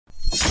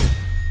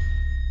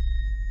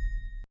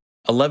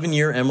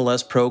11-year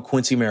MLS pro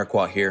Quincy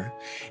Amarikwa here,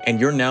 and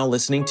you're now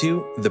listening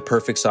to the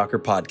Perfect Soccer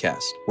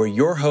Podcast, where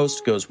your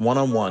host goes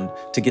one-on-one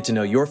to get to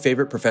know your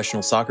favorite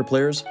professional soccer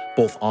players,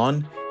 both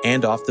on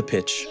and off the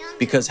pitch.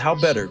 Because how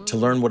better to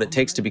learn what it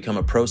takes to become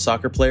a pro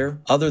soccer player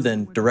other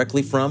than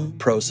directly from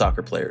pro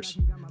soccer players?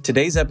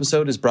 Today's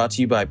episode is brought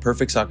to you by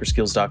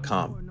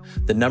PerfectSoccerSkills.com,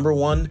 the number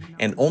one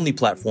and only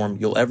platform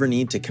you'll ever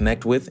need to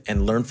connect with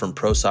and learn from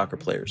pro soccer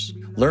players.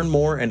 Learn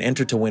more and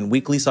enter to win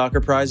weekly soccer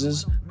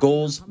prizes,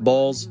 goals,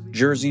 balls,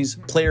 jerseys,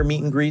 player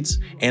meet and greets,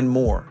 and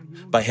more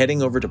by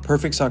heading over to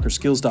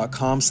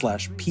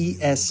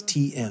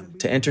PerfectSoccerSkills.com/PSTM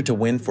to enter to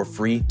win for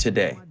free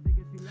today.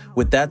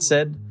 With that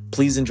said,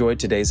 please enjoy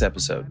today's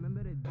episode.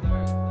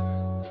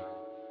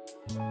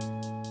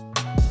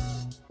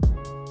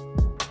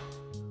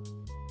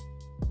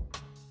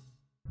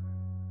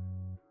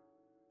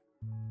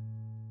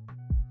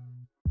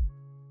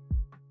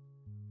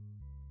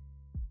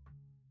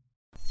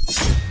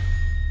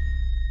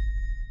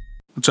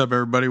 What's up,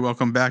 everybody?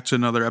 Welcome back to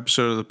another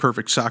episode of the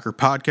Perfect Soccer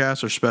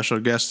Podcast. Our special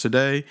guest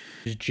today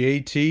is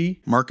JT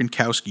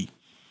Marcinkowski.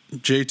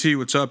 JT,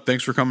 what's up?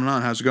 Thanks for coming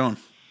on. How's it going?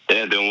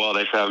 Yeah, doing well.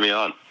 Thanks for having me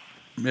on.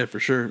 Yeah, for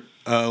sure.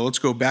 Let's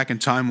go back in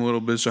time a little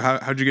bit. So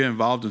how'd you get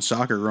involved in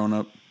soccer growing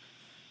up?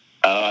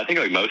 I think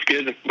like most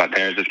kids, my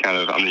parents just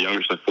I'm the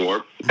youngest of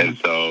four, and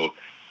so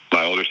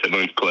my older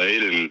siblings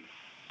played, and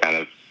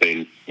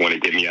they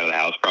wanted to get me out of the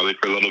house probably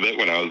for a little bit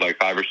when I was like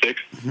 5 or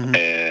 6,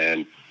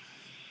 and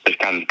just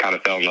kind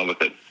of fell in love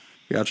with it.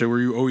 Gotcha. Were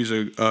you always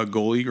a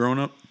goalie growing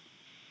up?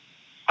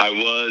 I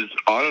was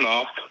on and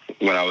off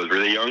when I was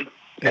really young,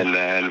 and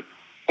then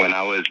when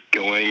I was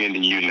going into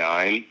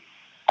U9,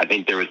 I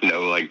think there was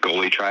no like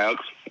goalie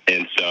tryouts,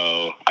 and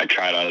so I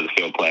tried out as a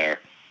field player.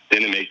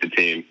 Didn't make the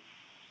team,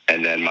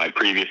 and then my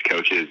previous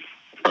coaches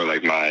for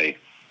like my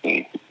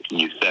U7,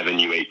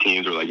 U8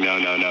 teams were like, no,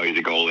 he's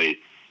a goalie.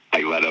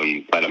 Like let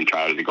him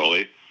try out as a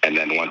goalie, and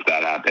then once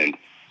that happened,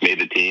 made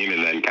the team,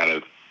 and then kind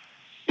of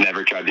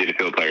never tried to be a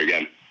field player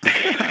again.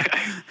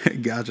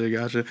 Gotcha.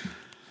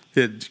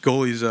 Yeah,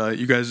 goalies,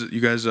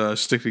 you guys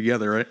stick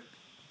together, right?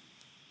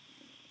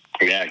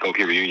 Yeah,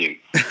 goalkeeper union.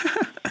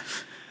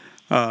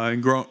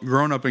 And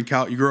growing up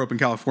you grew up in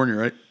California,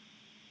 right?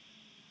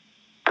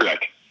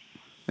 Correct.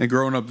 And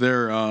growing up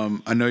there,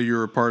 I know you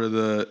were a part of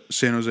the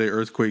San Jose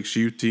Earthquakes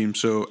youth team.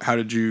 So how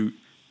did you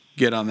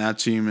get on that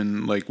team,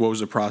 and like what was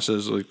the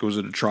process? Like, was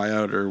it a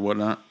tryout or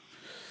whatnot?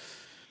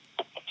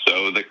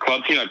 So the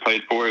club team I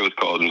played for, it was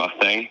called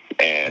Mustang,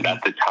 and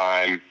at the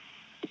time,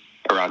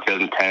 around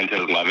 2010,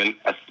 2011,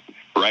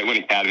 right when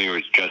Academy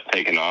was just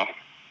taken off,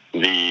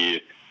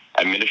 the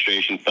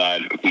administration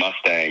side of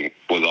Mustang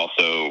was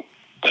also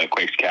the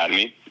Quakes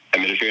Academy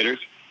administrators,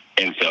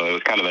 and so it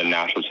was kind of a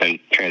natural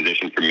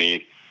transition for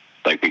me.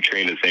 Like, we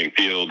trained in the same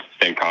field,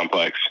 same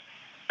complex,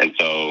 and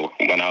so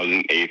when I was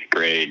in 8th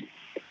grade,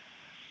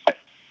 I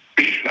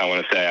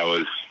want to say I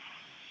was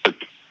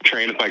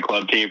train with my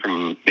club team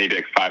from maybe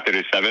like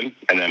 5:30 to 7,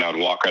 and then I would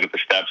walk right up the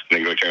steps and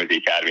then go train with the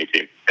academy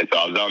team. And so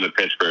I was on the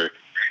pitch for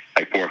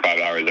like 4 or 5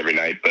 hours every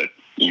night, but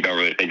you don't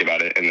really think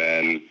about it. And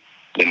then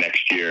the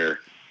next year,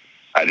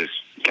 I just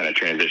kind of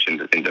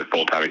transitioned into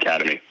full-time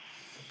academy.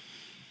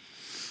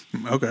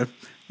 Okay.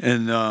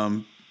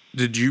 And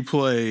did you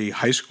play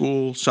high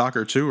school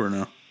soccer too, or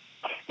no?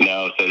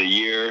 No. So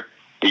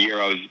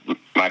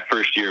my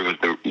first year was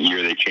the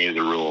year they changed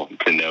the rule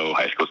to no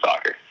high school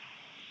soccer.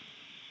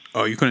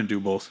 Oh, you couldn't do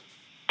both?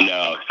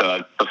 No.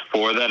 So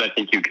before that, I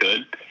think you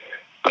could.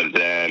 But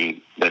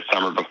then the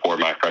summer before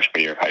my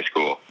freshman year of high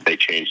school, they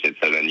changed it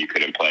so then you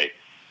couldn't play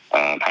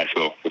high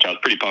school, which I was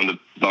pretty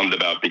bummed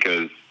about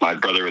because my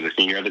brother was a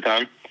senior at the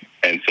time.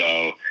 And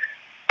so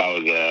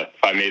if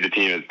I made the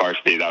team as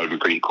varsity, that would have been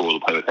pretty cool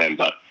to play with him.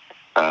 But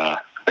I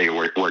think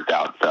it worked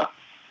out, so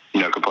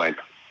no complaints.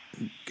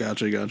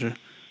 Gotcha.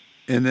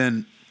 And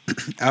then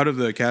out of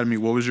the academy,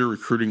 what was your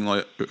recruiting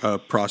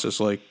process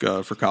like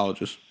for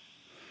colleges?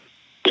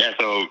 Yeah,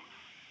 so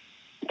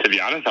to be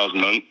honest, I was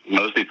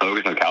mostly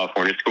focused on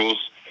California schools.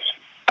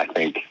 I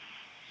think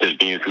just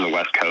being from the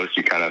West Coast,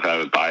 you kind of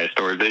have a bias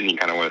towards it, and you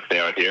kind of want to stay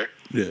out here.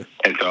 Yeah.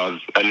 And so I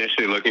was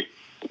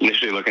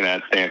initially looking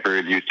at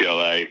Stanford,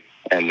 UCLA,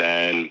 and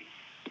then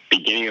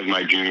beginning of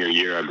my junior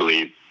year, I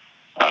believe,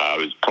 I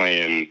was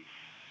playing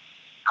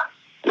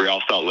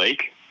Real Salt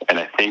Lake, and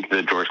I think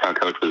the Georgetown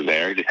coach was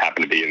there. He just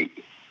happened to be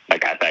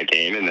at that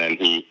game, and then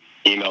he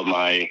emailed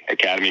my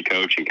academy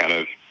coach, and kind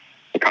of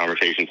the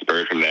conversation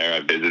spurred from there.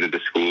 I visited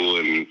the school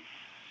in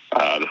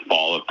the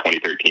fall of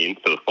 2013,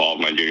 so the fall of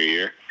my junior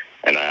year,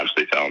 and I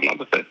absolutely fell in love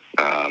with it.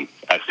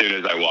 As soon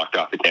as I walked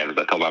off the campus,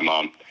 I told my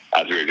mom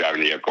as we were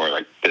driving to the airport,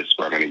 like, this is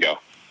where I'm going to go.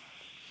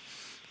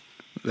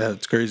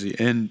 That's crazy.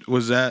 And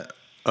was that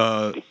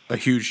a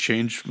huge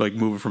change, like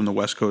moving from the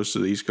West Coast to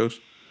the East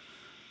Coast?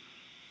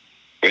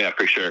 Yeah,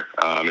 for sure.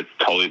 It's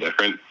totally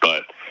different,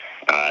 but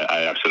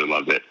I absolutely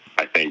loved it.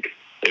 I think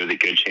it was a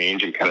good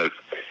change and kind of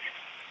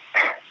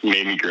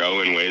made me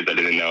grow in ways I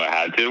didn't know I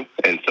had to.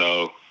 And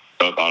so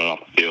both on and off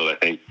the field, I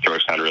think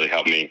Georgetown really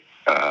helped me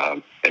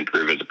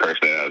improve as a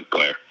person and as a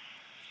player.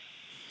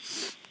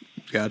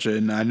 Gotcha.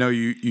 And I know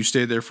you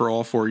stayed there for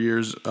all 4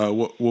 years.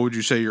 What would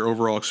you say your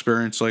overall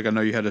experience like? I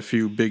know you had a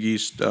few Big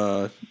East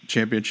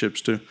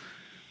championships too.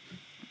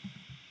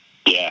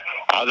 Yeah,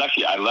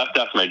 I left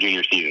after my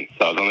junior season,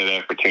 so I was only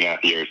there for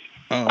 2.5 years.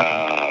 Oh,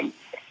 okay.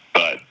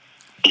 But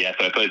yeah,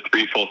 so I played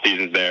 3 full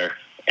seasons there,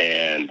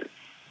 and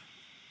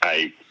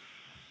I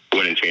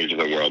wouldn't change the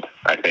world.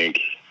 I think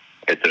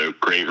it's a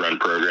great run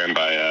program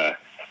by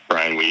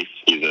Brian Weiss.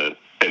 He's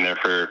been there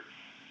for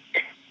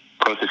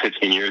close to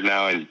 16 years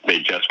now, and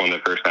they just won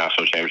their first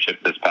national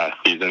championship this past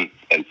season.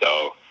 And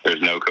so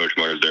there's no coach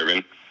more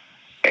deserving.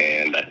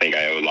 And I think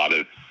I owe a lot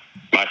of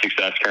my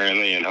success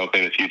currently and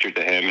hoping in the future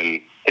to him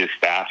and his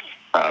staff,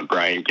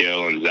 Brian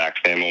Gill and Zach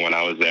Stammel when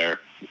I was there.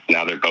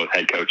 Now they're both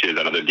head coaches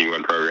at other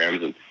D1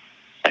 programs. And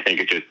I think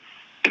it just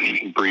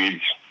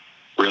breeds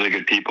really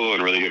good people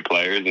and really good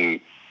players.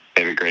 And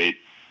they have a great,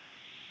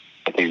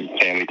 I think,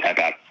 family-type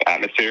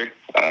atmosphere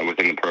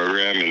within the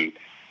program. And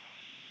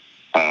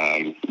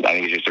I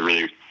think it's just a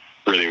really,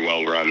 really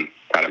well-run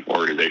kind of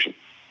organization.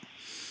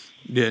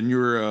 Yeah, and you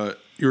were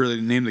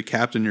named the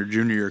captain your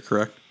junior year,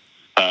 correct?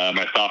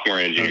 My sophomore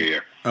and junior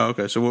year. Oh,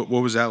 okay. So what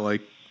was that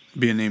like,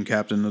 being named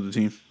captain of the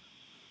team?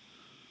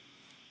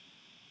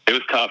 It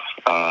was tough.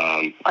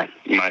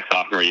 My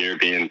sophomore year,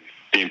 being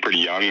pretty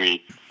young,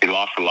 we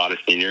lost a lot of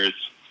seniors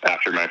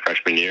after my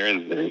freshman year,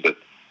 and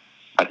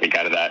I think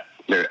out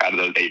of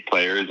those 8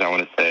 players, I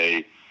want to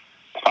say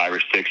 5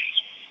 or 6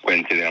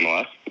 went to the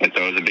MLS, and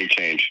so it was a big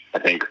change. I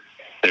think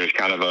there was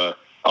kind of a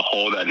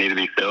hole that needed to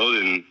be filled,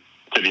 and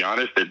to be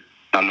honest,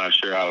 I'm not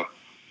sure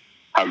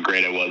how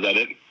great I was at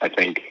it. I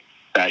think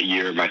that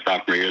year, my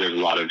sophomore year, there was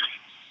a lot of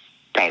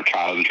kind of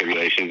trials and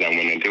tribulations that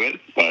went into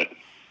it, but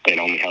it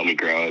only helped me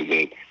grow as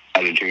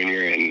a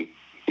junior. And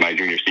my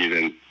junior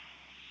season,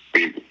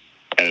 we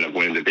ended up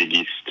winning the Big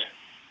East,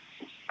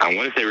 I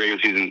want to say regular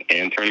season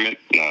and tournament,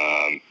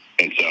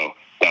 and so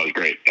that was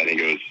great. I think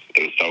it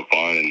was so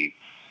fun, and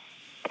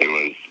it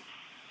was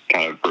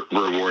kind of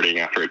rewarding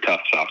after a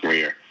tough sophomore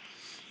year.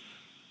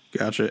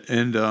 Gotcha.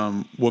 And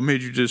what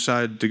made you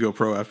decide to go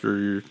pro after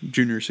your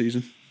junior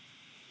season?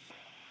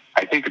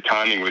 I think the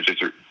timing was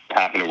just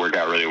happened to work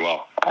out really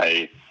well.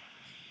 I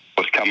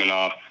was coming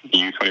off the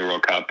U20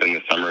 World Cup in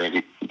the summer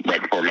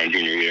right before my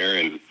junior year,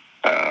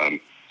 and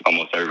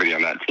almost everybody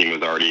on that team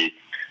was already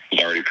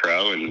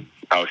pro, and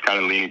I was kind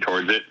of leaning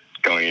towards it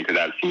going into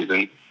that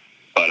season,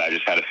 but I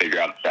just had to figure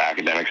out the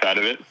academic side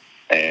of it.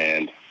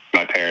 And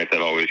my parents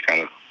have always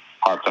kind of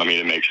harped on me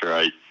to make sure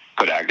I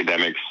put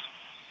academics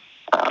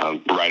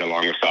right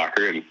along with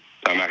soccer, and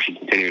so I'm actually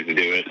continuing to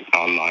do it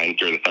online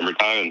during the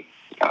summertime,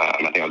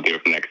 and I think I'll do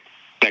it for the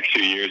next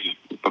 2 years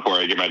before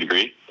I get my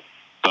degree.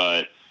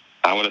 But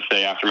I want to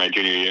say after my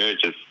junior year,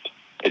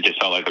 it just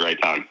felt like the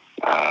right time.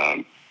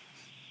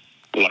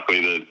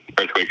 Luckily, the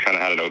Earthquakes kind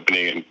of had an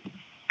opening in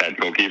that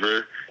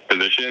goalkeeper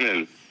position,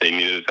 and they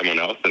needed someone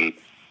else, and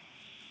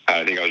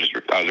I think I was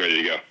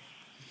ready to go.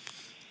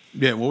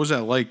 Yeah, what was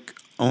that like,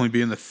 only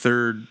being the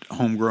third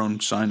homegrown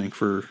signing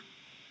for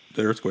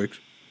the Earthquakes?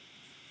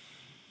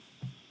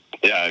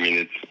 Yeah, I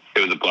mean, it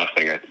was a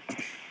blessing.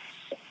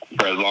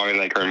 For as long as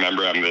I can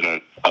remember, I've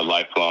been a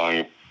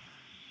lifelong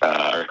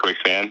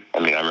Earthquakes fan. I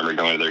mean, I remember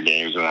going to their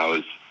games when I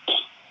was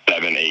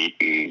 7, 8,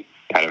 and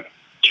kind of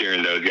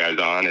cheering those guys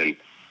on. And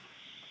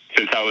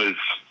since I was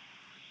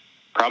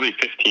probably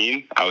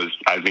 15,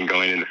 I've been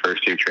going in the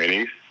first 2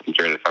 trainings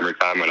during the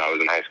summertime when I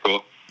was in high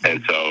school,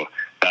 and so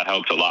that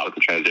helped a lot with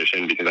the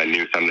transition because I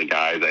knew some of the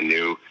guys. I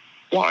knew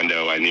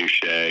Wando, I knew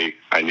Shea,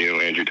 I knew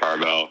Andrew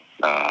Tarbell,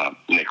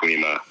 Nick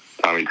Lima,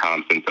 Tommy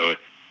Thompson. So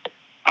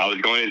I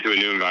was going into a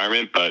new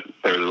environment, but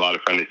there was a lot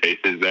of friendly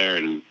faces there,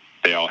 and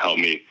they all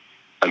helped me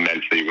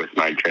immensely with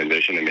my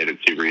transition and made it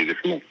super easy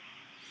for me.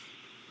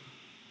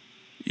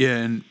 Yeah,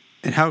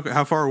 and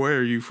how far away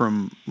are you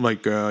from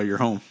your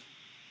home?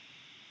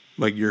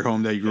 Like your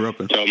home that you grew up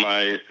in? So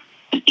my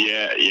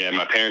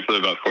parents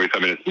live about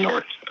 45 minutes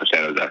north of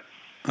San Jose.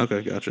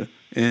 Okay, gotcha.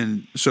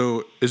 And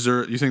so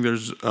you think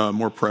there's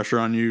more pressure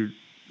on you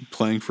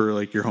playing for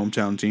like your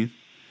hometown team?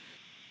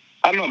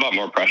 I don't know about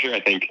more pressure.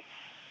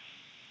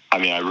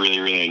 I really,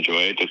 really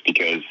enjoy it just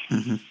because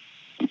it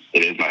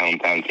is my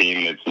hometown team,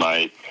 and it's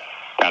my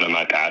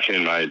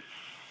passion.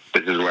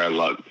 This is where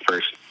I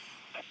first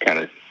kind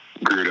of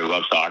grew to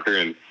love soccer,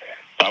 and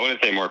so I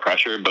wouldn't say more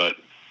pressure, but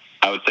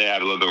I would say I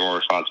have a little bit more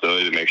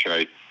responsibility to make sure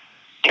I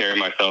carry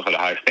myself at a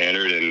high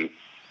standard and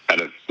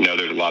kind of know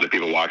there's a lot of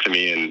people watching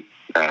me and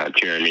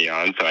cheering me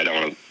on. So I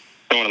don't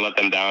want to let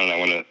them down, and I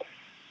want to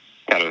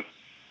kind of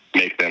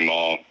make them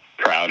all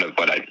proud of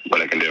what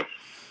I can do.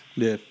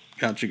 Yeah,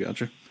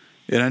 gotcha.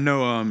 And I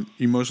know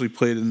you mostly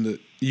played in the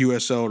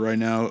USL right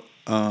now.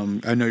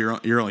 I know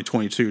you're only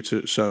 22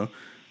 too, so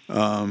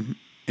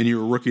and you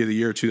were Rookie of the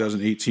Year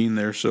 2018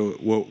 there. So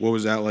what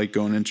was that like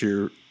going into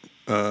your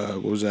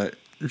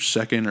your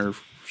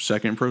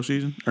second pro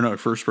season? Or no,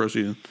 first pro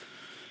season?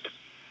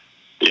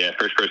 Yeah,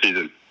 first pro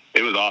season.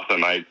 It was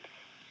awesome.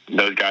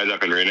 Those guys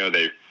up in Reno,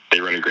 they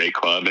run a great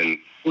club and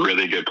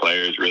really good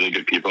players, really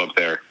good people up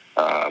there.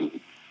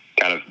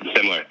 Kind of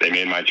similar. They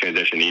made my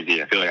transition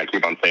easy. I feel like I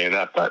keep on saying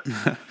that, but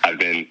I've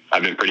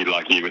been pretty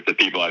lucky with the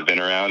people I've been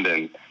around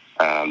and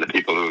the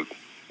people who've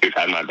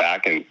had my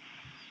back. And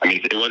I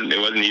mean, it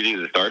wasn't easy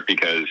to start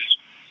because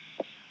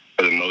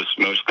for the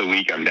most of the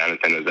week I'm down in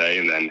San Jose,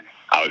 and then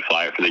I would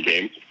fly up for the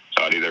game.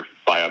 So I'd either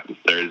fly up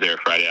Thursday or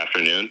Friday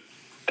afternoon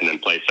and then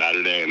play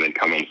Saturday and then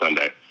come home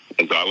Sunday.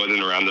 And so I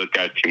wasn't around those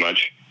guys too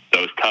much. So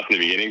it was tough in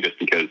the beginning just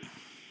because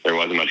there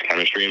wasn't much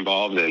chemistry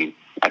involved, and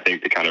I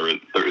think the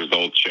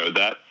results showed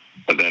that.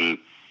 But then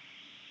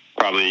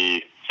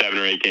probably 7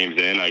 or 8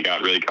 games in, I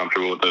got really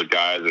comfortable with those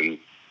guys and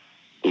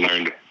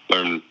learned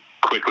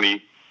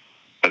quickly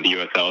that the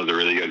USL is a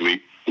really good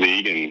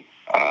league, and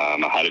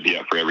how to be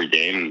up for every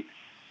game. And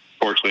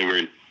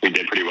fortunately, we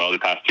did pretty well the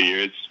past 2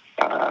 years.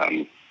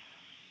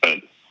 But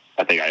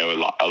I think I owe a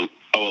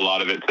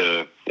lot of it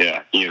to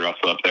Ian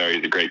Russell up there.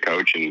 He's a great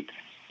coach and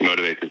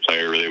motivates his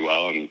player really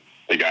well, and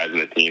the guys in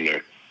the team,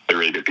 they're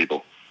really good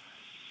people.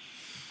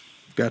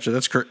 Gotcha.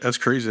 That's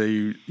crazy that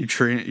you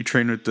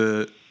train with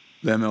the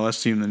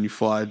MLS team, then you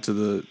fly to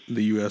the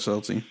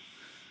USL team.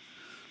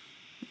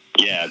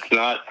 Yeah, it's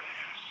not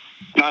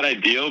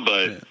ideal,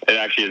 but it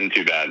actually isn't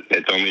too bad.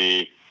 It's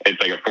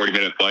like a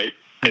 40-minute flight,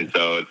 and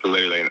so it's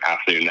literally an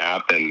afternoon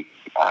nap, and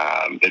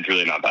it's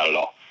really not bad at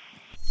all.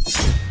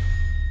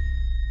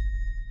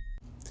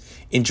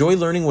 Enjoy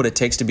learning what it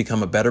takes to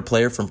become a better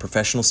player from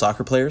professional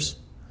soccer players?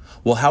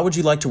 Well, how would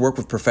you like to work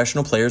with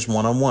professional players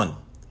one-on-one?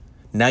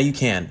 Now you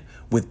can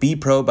with Be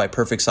Pro by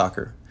Perfect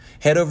Soccer.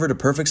 Head over to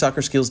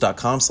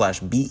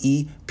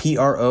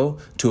perfectsoccerskills.com/BEPRO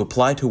to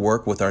apply to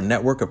work with our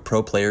network of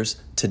pro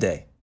players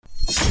today.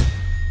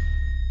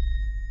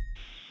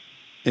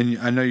 And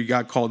I know you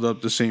got called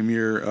up the same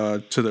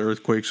year to the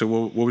Earthquake. So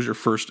what was your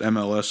first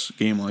MLS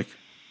game like?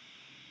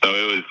 So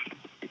it was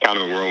kind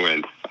of a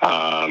whirlwind.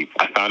 I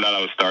found out I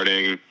was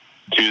starting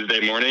Tuesday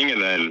morning,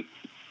 and then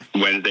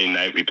Wednesday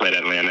night we played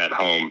Atlanta at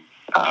home.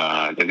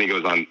 I think it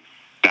was on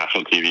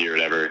national TV or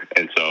whatever.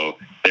 And so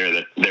they were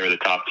the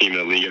top team in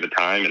the league at the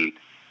time, and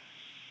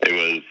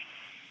we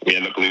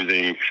ended up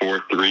losing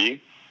 4-3,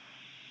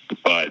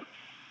 but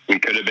we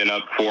could have been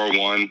up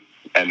 4-1,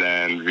 and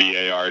then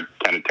VAR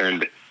kind of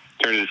turned the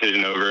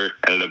decision over,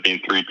 ended up being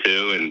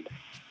 3-2, and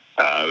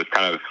it was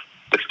kind of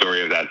the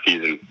story of that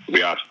season.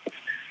 We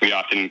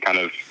often kind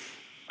of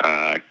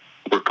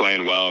were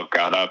playing well,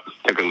 got up,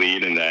 took a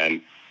lead, and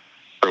then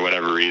for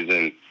whatever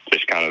reason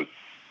just kind of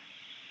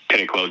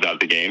couldn't close out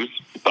the games.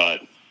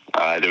 But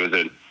there was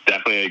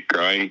definitely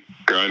growing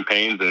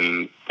pains,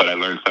 but I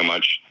learned so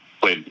much.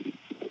 Played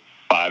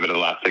 5 of the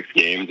last 6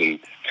 games, and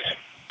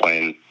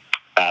playing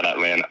at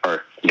Atlanta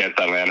or against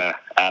Atlanta,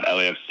 at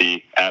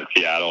LAFC, at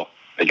Seattle,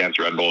 against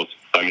Red Bulls.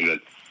 I mean,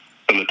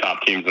 some of the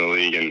top teams in the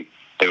league, and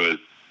it was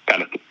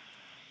kind of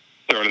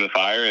thrown in the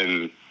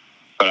fire.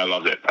 But I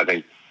loved it. I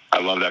think I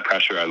love that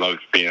pressure. I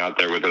loved being out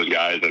there with those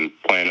guys and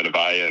playing at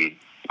Avaya and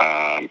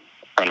in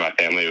front of my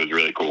family. It was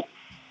really cool.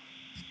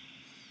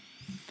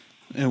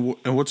 And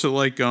what's it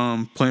like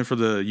playing for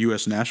the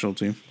U.S. national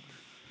team?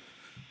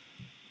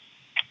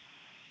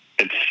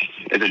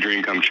 It's a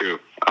dream come true.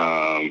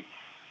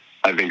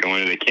 I've been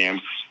going to the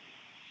camps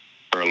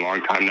for a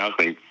long time now,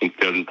 since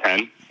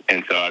 2010,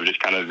 and so I've just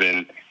kind of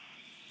been.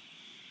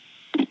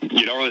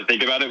 You don't really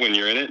think about it when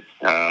you're in it,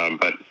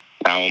 but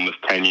now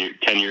almost 10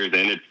 years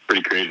in, it's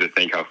pretty crazy to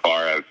think how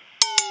far I've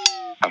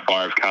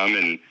come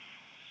and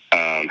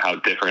how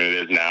different it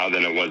is now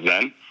than it was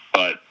then.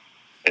 But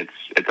it's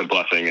a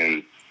blessing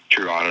and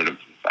true honor to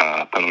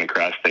put on the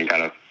crest, and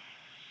kind of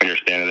when you're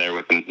standing there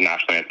with the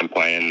national anthem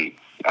playing,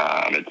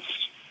 it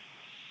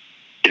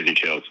gives you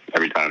chills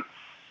every time.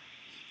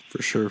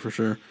 For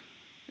sure.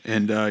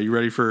 And you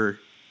ready for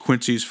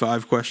Quincy's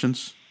 5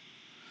 questions?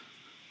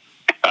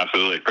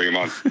 Absolutely. Bring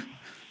them on.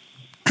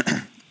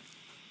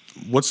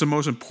 What's the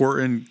most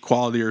important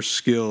quality or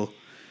skill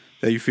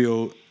that you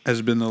feel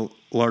has been the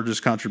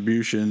largest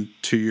contribution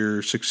to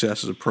your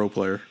success as a pro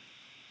player?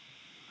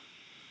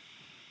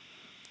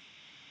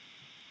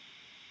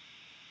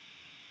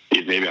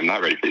 Maybe I'm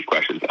not ready for these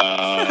questions.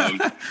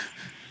 I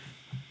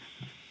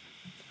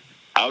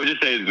would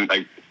just say,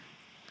 like,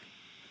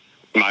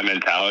 my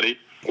mentality,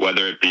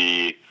 whether it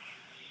be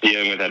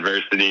dealing with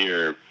adversity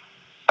or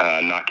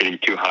not getting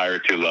too high or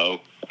too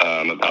low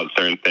about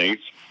certain things.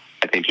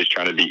 I think just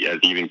trying to be as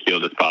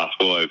even-keeled as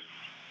possible.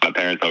 My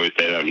parents always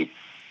say that I'm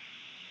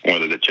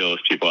one of the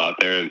chillest people out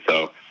there, and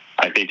so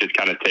I think just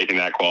kind of taking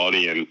that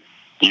quality and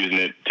using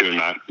it to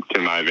my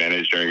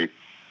advantage during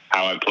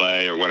how I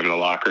play, or when I'm in the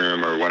locker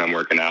room, or when I'm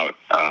working out.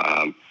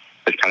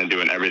 Just kind of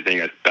doing everything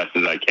as best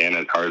as I can,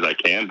 as hard as I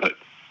can, but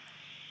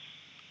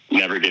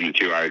never getting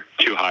too high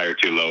or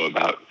too low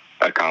about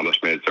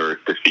accomplishments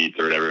or defeats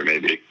or whatever it may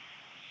be.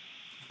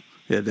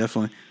 Yeah,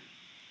 definitely.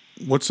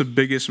 What's the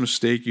biggest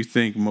mistake you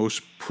think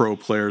most pro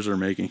players are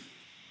making?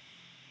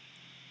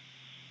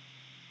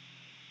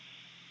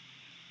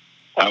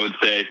 I would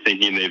say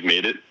thinking they've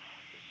made it.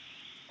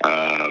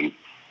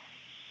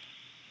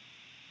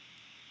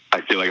 I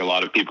feel like a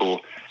lot of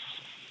people,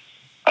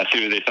 as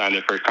soon as they sign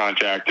their first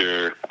contract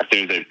or as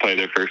soon as they play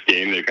their first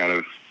game, they kind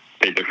of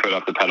take their foot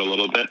off the pedal a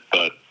little bit.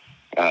 But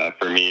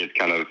for me, it's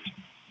kind of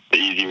the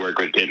easy work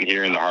was getting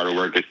here and the harder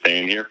work is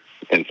staying here.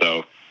 And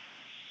so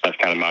that's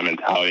kind of my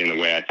mentality and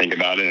the way I think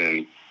about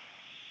it.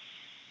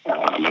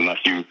 And unless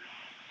you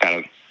kind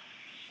of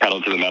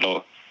pedal to the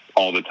metal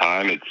all the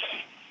time,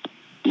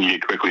 you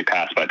get quickly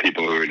passed by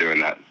people who are doing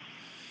that.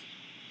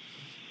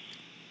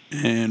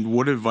 And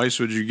what advice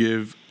would you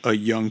give a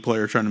young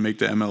player trying to make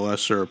the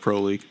MLS or a pro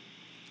league?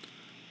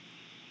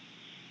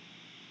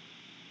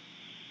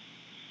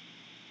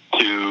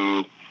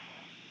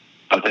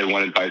 I'll say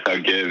one advice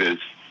I'd give is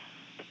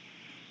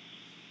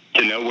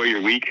to know where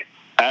you're weak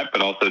at,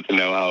 but also to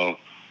know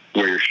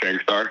where your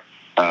strengths are.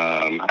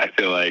 I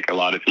feel like a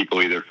lot of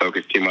people either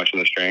focus too much on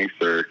the strengths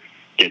or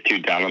get too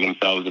down on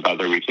themselves about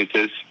their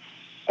weaknesses.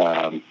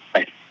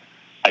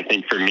 I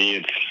think for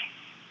me,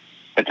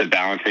 it's a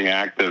balancing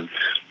act of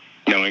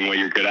knowing what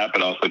you're good at,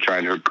 but also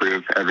trying to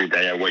improve every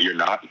day at what you're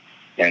not,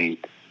 and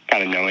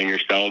kind of knowing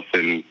yourself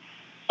and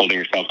holding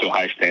yourself to a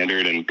high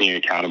standard and being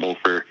accountable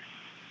for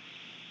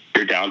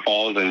your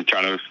downfalls and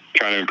trying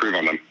to improve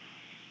on them.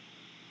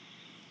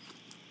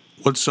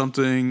 What's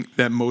something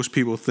that most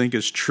people think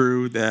is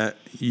true that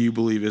you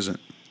believe isn't?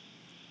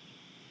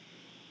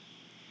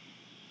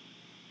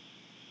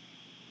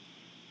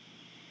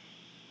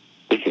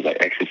 This is like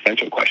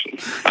existential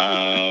questions.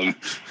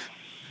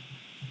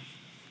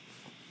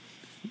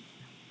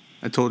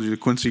 I told you the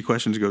Quincy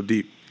questions go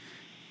deep.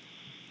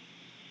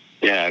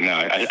 Yeah, no,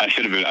 I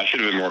should have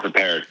been more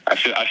prepared. I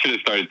should have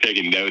started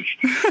taking notes.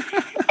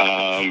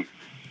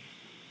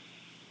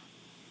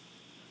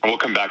 We'll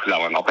come back to that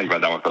one. I'll think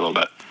about that one for a little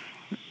bit.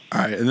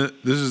 All right, and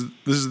this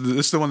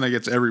is the one that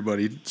gets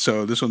everybody.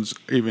 So this one's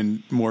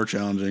even more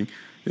challenging.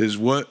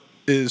 What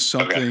is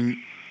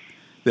something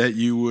that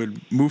you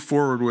would move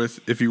forward with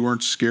if you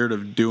weren't scared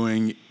of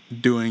doing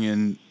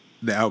and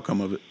the outcome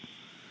of it?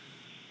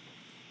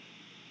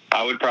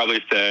 I would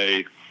probably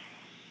say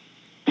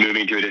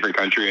moving to a different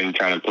country and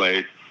trying to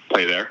play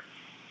there.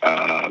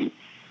 I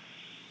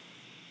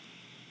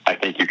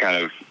think you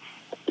kind of,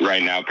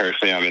 right now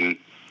personally, I'm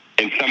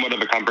in somewhat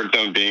of a comfort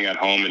zone being at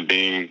home and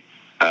being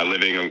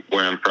living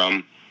where I'm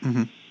from.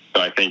 Mm-hmm.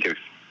 So I think if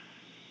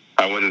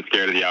I wasn't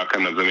scared of the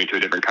outcome of moving to a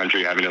different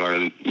country, having to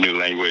learn a new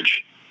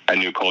language, a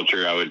new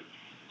culture,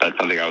 that's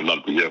something I would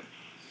love to do.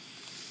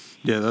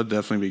 Yeah, that'd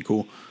definitely be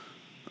cool.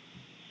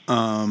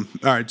 All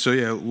right, so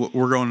yeah,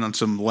 we're going on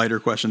some lighter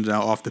questions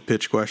now, off the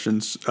pitch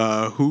questions.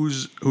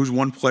 Who's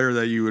one player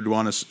that you would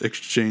want to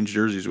exchange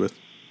jerseys with?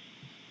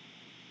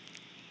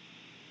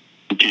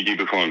 Gigi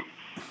Buffon.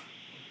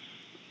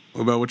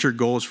 What about what's your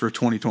goals for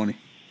 2020?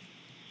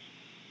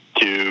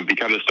 To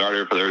become the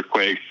starter for the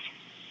Earthquakes,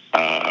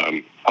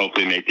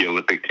 hopefully make the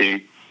Olympic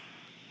team,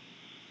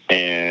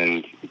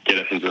 and get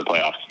us into the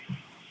playoffs.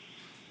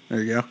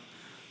 There you go.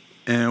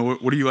 And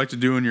what do you like to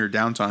do in your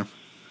downtime?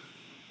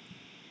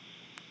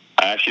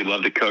 I actually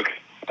love to cook.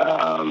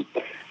 My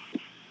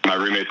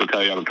roommates will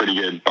tell you I'm a pretty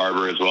good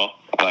barber as well.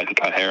 I like to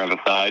cut hair on the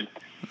side.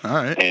 All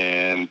right.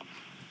 And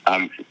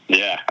I've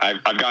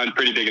gotten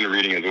pretty big into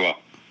reading as well.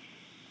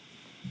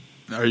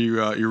 Are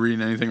you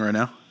reading anything right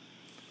now?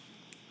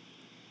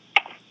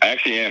 I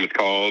actually am. It's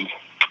called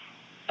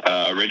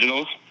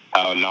Originals: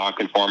 How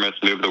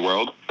Nonconformists Move the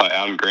World by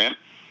Adam Grant.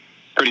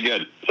 Pretty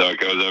good. So it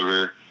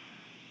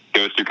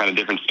goes through kind of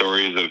different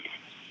stories of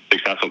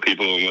successful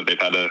people and what they've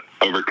had to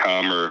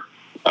overcome, or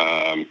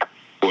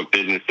what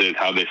businesses,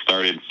 how they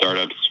started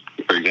startups.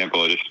 For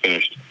example, I just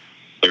finished.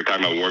 They were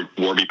talking about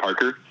Warby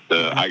Parker,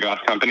 the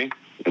eyeglass company,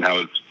 and how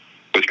it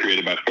was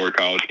created by 4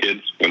 college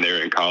kids when they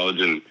were in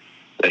college, and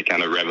they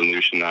kind of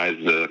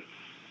revolutionized the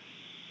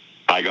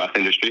eyeglass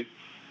industry.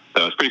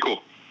 So it's pretty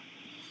cool.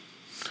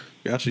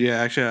 Gotcha. Yeah,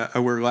 actually, I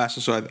wear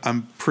glasses, so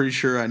I'm pretty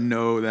sure I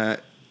know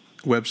that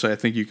website. I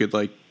think you could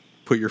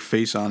put your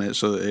face on it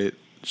so that it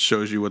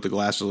shows you what the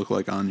glasses look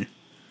like on you.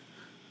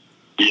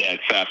 Yeah,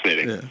 it's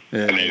fascinating.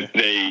 Yeah, and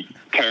they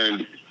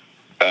turned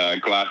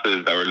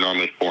glasses that were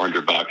normally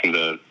 $400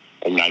 into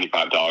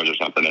 $95 or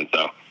something, and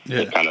so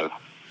it's kind of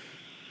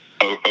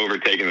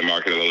overtaken the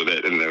market a little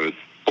bit. And there was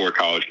 4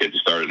 college kids who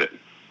started it.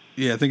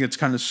 Yeah, I think it's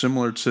kind of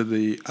similar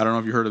to I don't know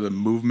if you heard of the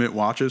Movement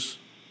watches,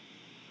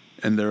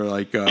 and they're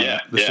the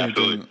same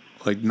absolutely. thing,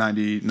 like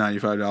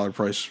 $95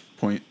 price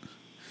point.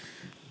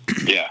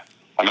 Yeah,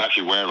 I'm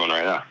actually wearing one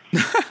right now.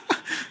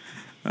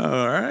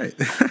 All right.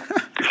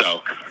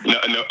 So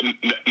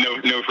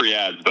no free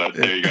ads, but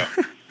there you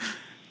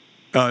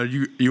go.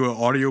 You an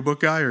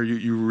audiobook guy, or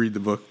you read the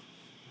book?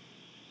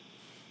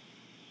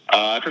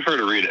 I prefer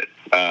to read it.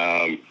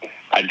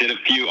 I did a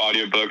few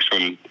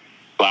audiobooks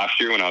last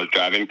year when I was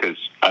driving, because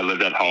I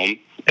lived at home,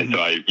 and so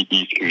I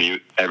used to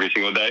commute every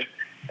single day.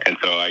 And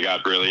so I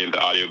got really into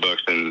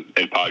audiobooks and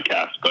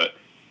podcasts. But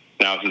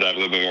now, since I have a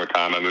little bit more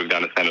time, I moved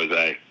down to San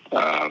Jose.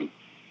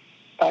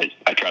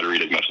 I try to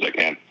read as much as I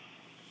can.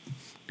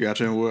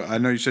 Gotcha. Well, I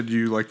know you said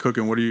you like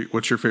cooking.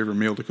 What's your favorite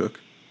meal to cook?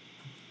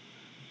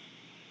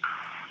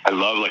 I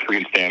love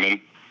cooking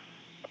salmon.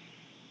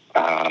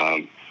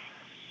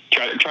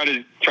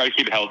 Try to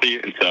keep it healthy,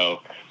 and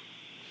so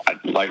I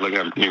like looking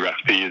at new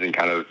recipes and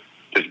kind of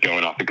just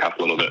going off the cuff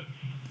a little bit.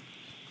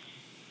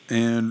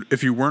 And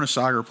if you weren't a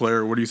soccer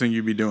player, what do you think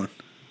you'd be doing?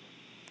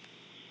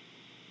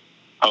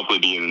 Hopefully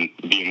be in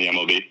the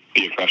MLB,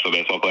 be a professional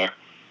baseball player.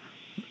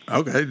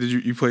 Okay.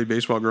 Did you play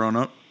baseball growing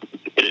up?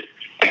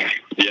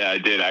 Yeah, I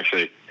did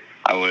actually.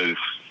 I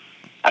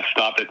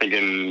stopped, I think,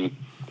 in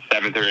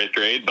 7th or 8th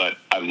grade, but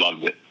I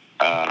loved it.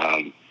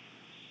 I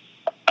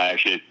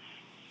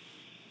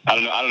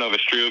don't know if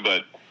it's true,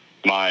 but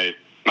my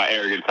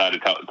arrogant side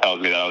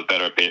tells me that I was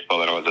better at baseball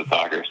than I was at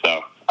soccer.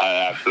 So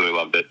I absolutely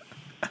loved it.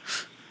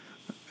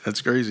 That's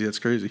crazy.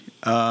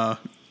 Yeah,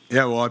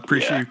 well, I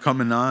appreciate you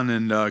coming on,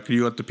 and could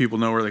you let the people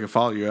know where they can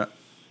follow you at?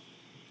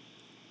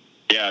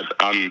 Yeah,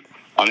 I'm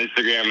on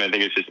Instagram. I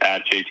think it's just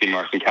at JT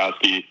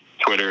Marcinkowski.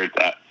 Twitter, it's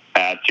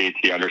at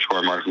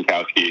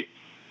JT_Marcinkowski.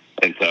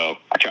 And so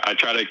I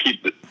try to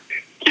keep the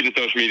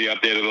social media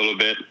updated a little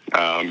bit.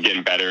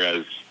 Getting better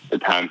as the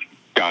time's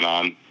gone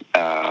on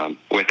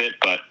with it.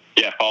 But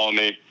yeah, follow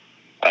me,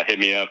 hit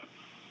me up,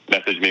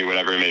 message me,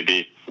 whatever it may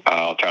be.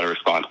 I'll try to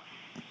respond.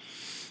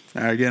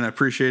 Again, I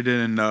appreciate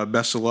it, and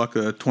best of luck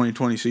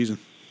 2020 season.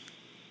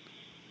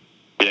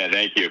 Yeah,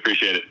 thank you.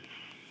 Appreciate it.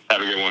 Have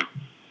a good one.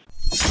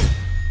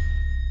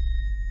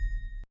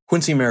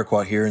 Quincy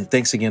Amarikwa here, and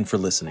thanks again for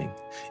listening.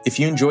 If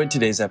you enjoyed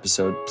today's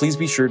episode, please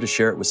be sure to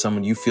share it with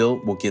someone you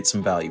feel will get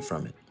some value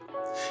from it.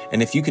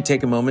 And if you could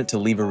take a moment to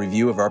leave a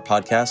review of our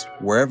podcast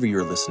wherever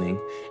you're listening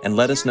and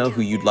let us know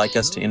who you'd like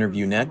us to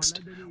interview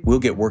next, we'll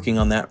get working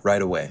on that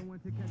right away.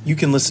 You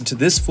can listen to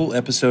this full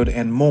episode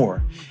and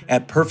more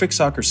at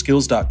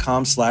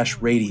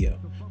perfectsoccerskills.com/radio.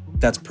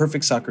 That's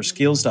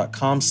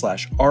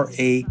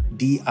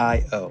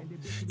perfectsoccerskills.com/RADIO.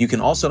 You can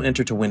also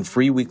enter to win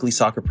free weekly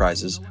soccer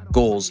prizes,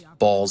 goals,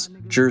 balls,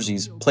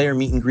 jerseys, player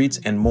meet and greets,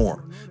 and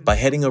more by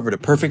heading over to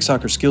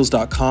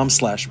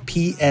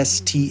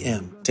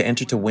perfectsoccerskills.com/PSTM to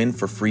enter to win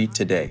for free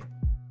today.